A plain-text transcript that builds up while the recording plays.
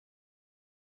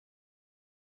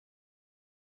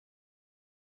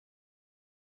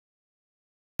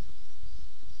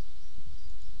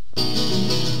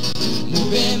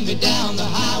moving me down the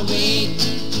highway,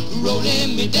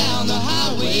 rolling me down the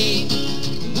highway,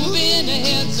 moving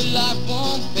ahead so life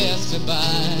won't pass me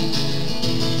by.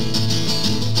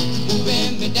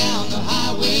 Moving me down the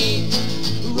highway,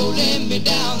 rolling me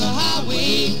down the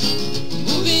highway,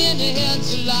 moving ahead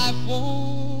so life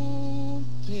won't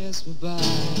pass me by.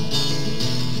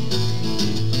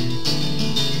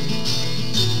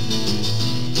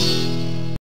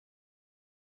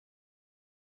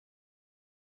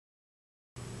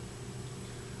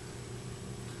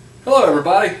 Hello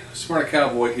everybody, Smyrna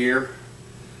Cowboy here.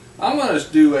 I'm going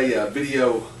to do a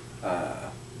video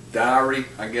diary,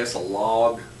 I guess a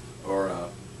log or a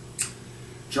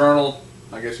journal,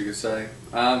 I guess you could say.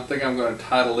 I think I'm going to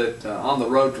title it On the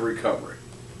Road to Recovery.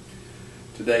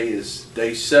 Today is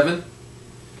day 7.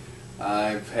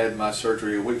 I've had my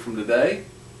surgery a week from today,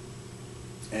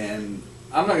 and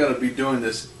I'm not going to be doing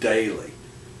this daily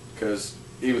because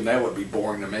even that would be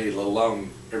boring to me, let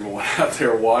alone everyone out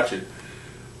there watching.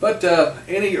 But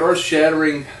any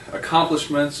earth-shattering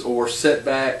accomplishments or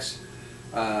setbacks,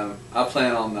 I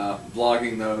plan on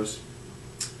vlogging those.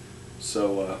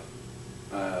 So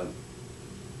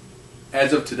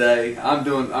as of today, I'm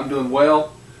doing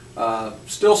well.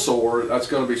 Still sore. That's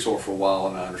going to be sore for a while,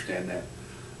 and I understand that.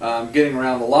 I'm getting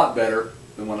around a lot better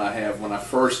than when I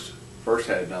first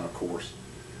had it done, of course.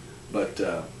 But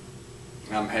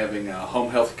I'm having home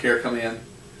health care come in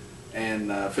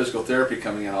and physical therapy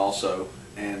coming in also.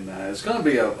 And it's going to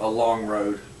be a long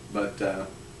road, but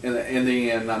in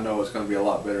the end, I know it's going to be a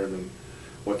lot better than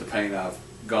what the pain I've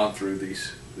gone through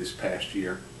this past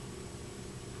year.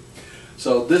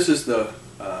 So this is the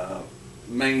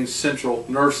main central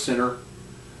nerve center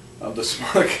of the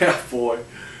Smyrna Cowboy.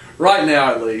 Right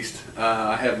now, at least,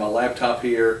 I have my laptop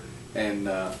here and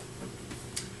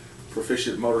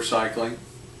Proficient Motorcycling,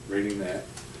 reading that.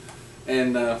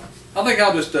 And I think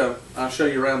I'll just I'll show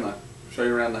you around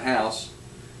the house.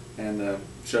 And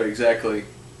show you exactly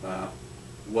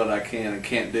what I can and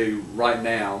can't do right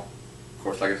now. Of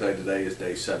course, like I said, today is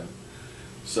day 7.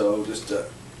 So just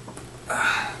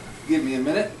give me a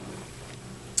minute.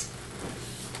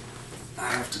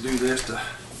 I have to do this to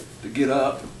get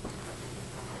up.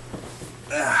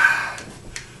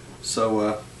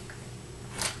 So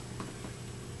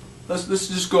let's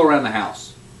just go around the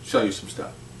house, show you some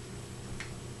stuff.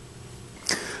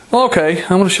 Okay, I'm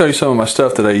going to show you some of my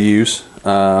stuff that I use.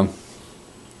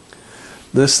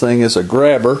 This thing is a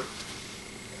grabber,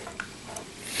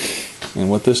 and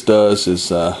what this does is,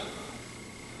 of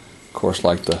course,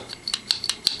 like the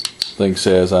thing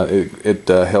says, it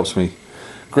helps me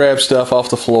grab stuff off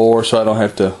the floor so I don't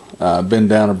have to bend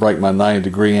down and break my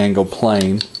 90-degree angle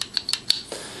plane.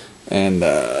 And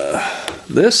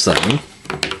this thing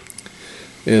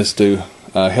is to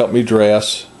help me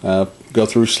dress, go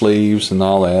through sleeves and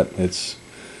all that. It's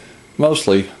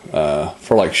mostly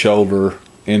for like shoulder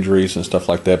injuries and stuff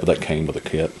like that, but that came with a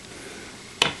kit.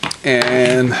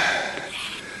 And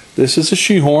this is a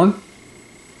shoehorn,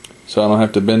 so I don't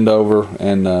have to bend over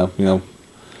and you know,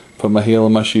 put my heel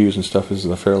in my shoes and stuff. This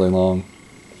is a fairly long,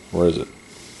 where is it?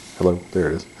 Hello, there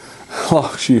it is.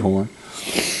 Long shoehorn.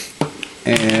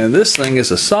 And this thing is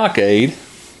a sock aid,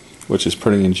 which is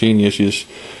pretty ingenious. You just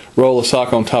roll a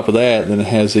sock on top of that, and then it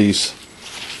has these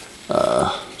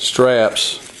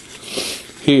straps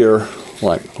here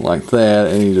like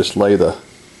that, and you just lay the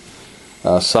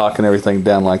sock and everything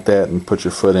down like that and put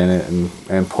your foot in it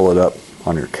and pull it up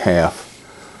on your calf.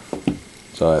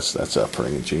 So that's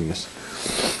pretty ingenious.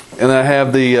 And I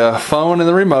have the phone and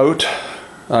the remote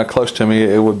close to me.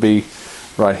 It would be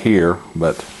right here,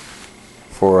 but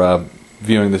for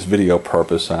viewing this video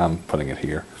purpose, I'm putting it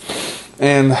here.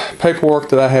 And paperwork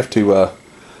that I have to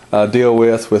deal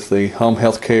with the home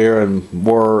health care and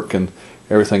work and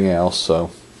everything else.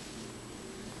 So,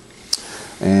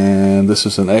 and this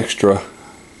is an extra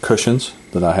cushions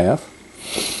that I have.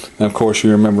 And of course, you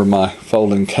remember my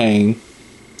folding cane.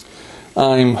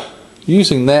 I'm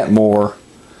using that more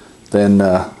than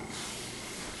the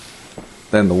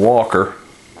walker,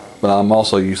 but I'm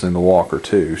also using the walker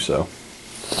too. So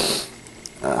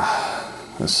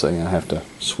let's see, I have to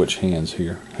switch hands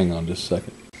here. Hang on just a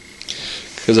second,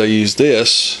 because I use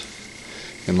this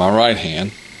in my right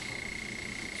hand.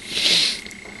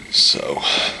 So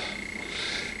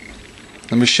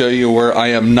let me show you where I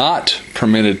am not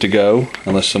permitted to go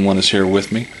unless someone is here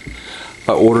with me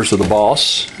by orders of the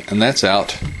boss, and that's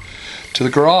out to the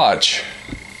garage.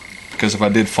 Because if I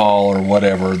did fall or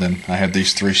whatever, then I have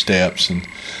these 3 steps and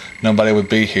nobody would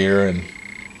be here, and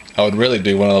I would really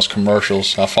do one of those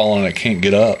commercials. I've fallen and I can't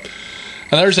get up.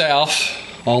 And there's Alf,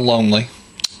 all lonely,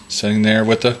 sitting there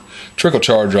with the trickle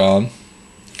charge on.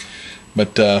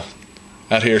 But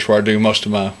Out here is where I do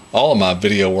all of my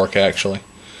video work, actually,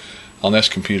 on this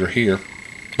computer here.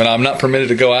 But I'm not permitted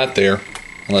to go out there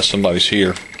unless somebody's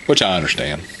here, which I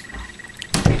understand.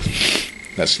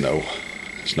 That's no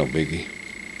biggie.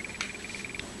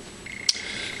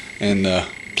 And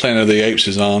Planet of the Apes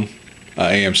is on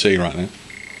AMC right now,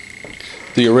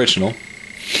 the original.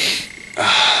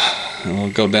 And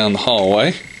we'll go down the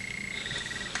hallway.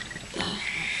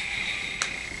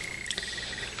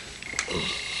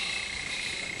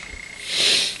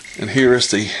 And here is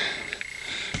the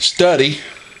study,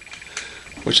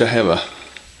 which I have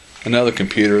another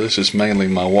computer. This is mainly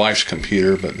my wife's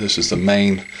computer, but this is the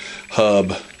main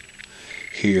hub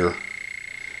here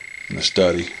in the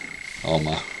study. All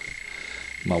my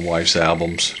wife's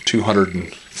albums,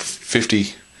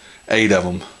 258 of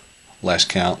them, last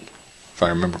count, if I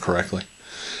remember correctly.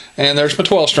 And there's my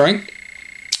 12-string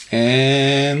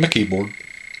and my keyboard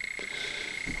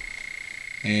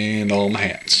and all my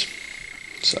hats.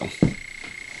 So,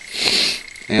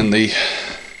 and the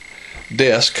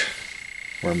desk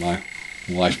where my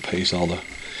wife pays all the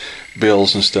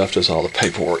bills and stuff, does all the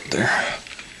paperwork there.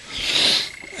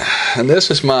 And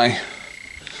this is my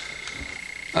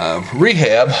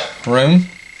rehab room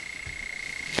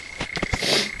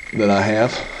that I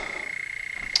have.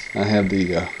 I have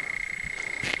the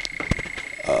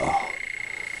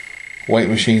weight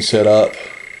machine set up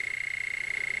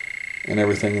and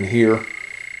everything in here.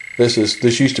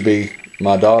 This used to be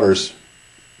my daughter's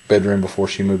bedroom before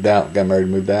she moved out, got married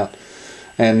and moved out.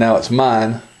 And now it's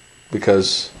mine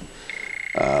because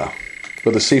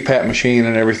with the CPAP machine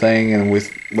and everything, and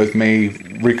with me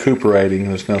recuperating,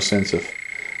 there's no sense of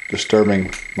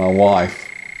disturbing my wife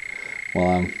while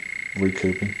I'm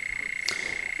recouping.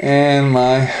 And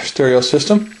my stereo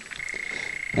system.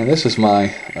 And this is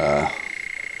my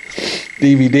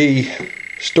DVD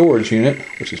storage unit,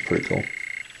 which is pretty cool.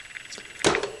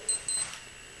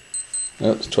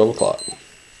 Oh, it's 12 o'clock.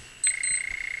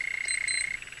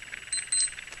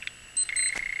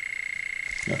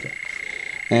 Okay.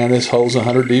 And this holds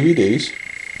 100 DVDs.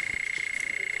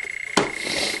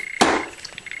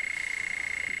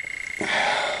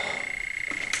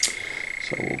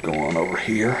 So we'll go on over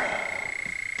here.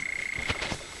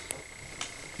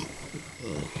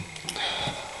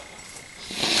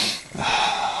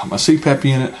 My CPAP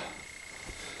unit.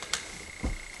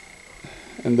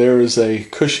 And there is a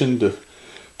cushion to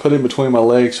put in between my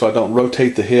legs so I don't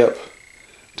rotate the hip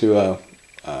to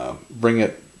bring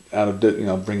it out of,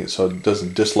 bring it so it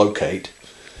doesn't dislocate.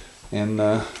 And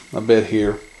my bed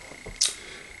here,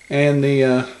 and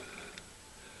the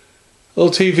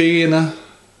little TV and a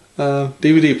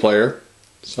DVD player,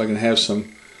 so I can have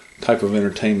some type of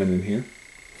entertainment in here.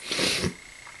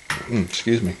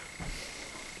 Excuse me.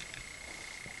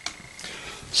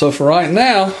 So for right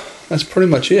now, that's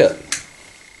pretty much it.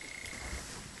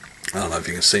 I don't know if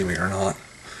you can see me or not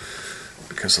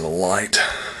because of the light.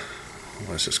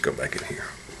 Let's just go back in here.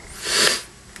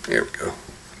 There we go.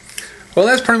 Well,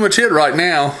 that's pretty much it right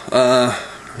now.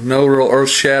 No real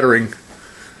earth-shattering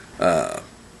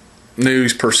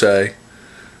news per se.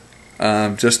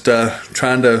 Just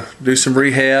trying to do some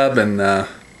rehab, and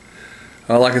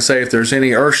like I say, if there's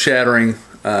any earth-shattering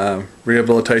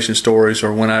rehabilitation stories,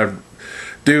 or when I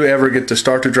do ever get to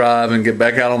start to drive and get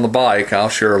back out on the bike, I'll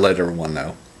sure let everyone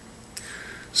know.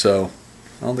 So,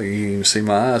 I don't think you can even see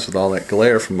my eyes with all that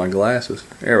glare from my glasses.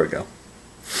 There we go.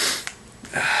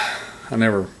 I'm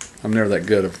never that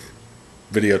good at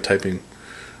videotaping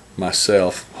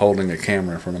myself holding a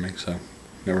camera in front of me, so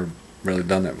never really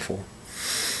done that before.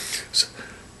 So,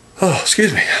 oh,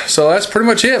 excuse me. So that's pretty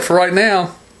much it for right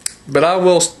now. But I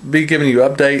will be giving you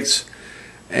updates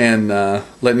and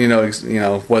letting you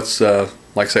know what's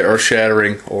like I say,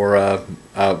 earth-shattering or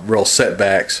real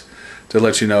setbacks, to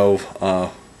let you know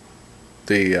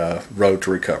the road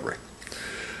to recovery.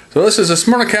 So this is a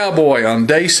Smyrna Cowboy on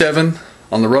day 7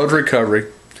 on the road to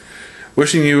recovery.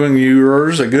 Wishing you and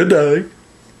yours a good day.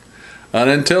 And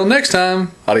until next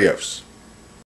time, adios.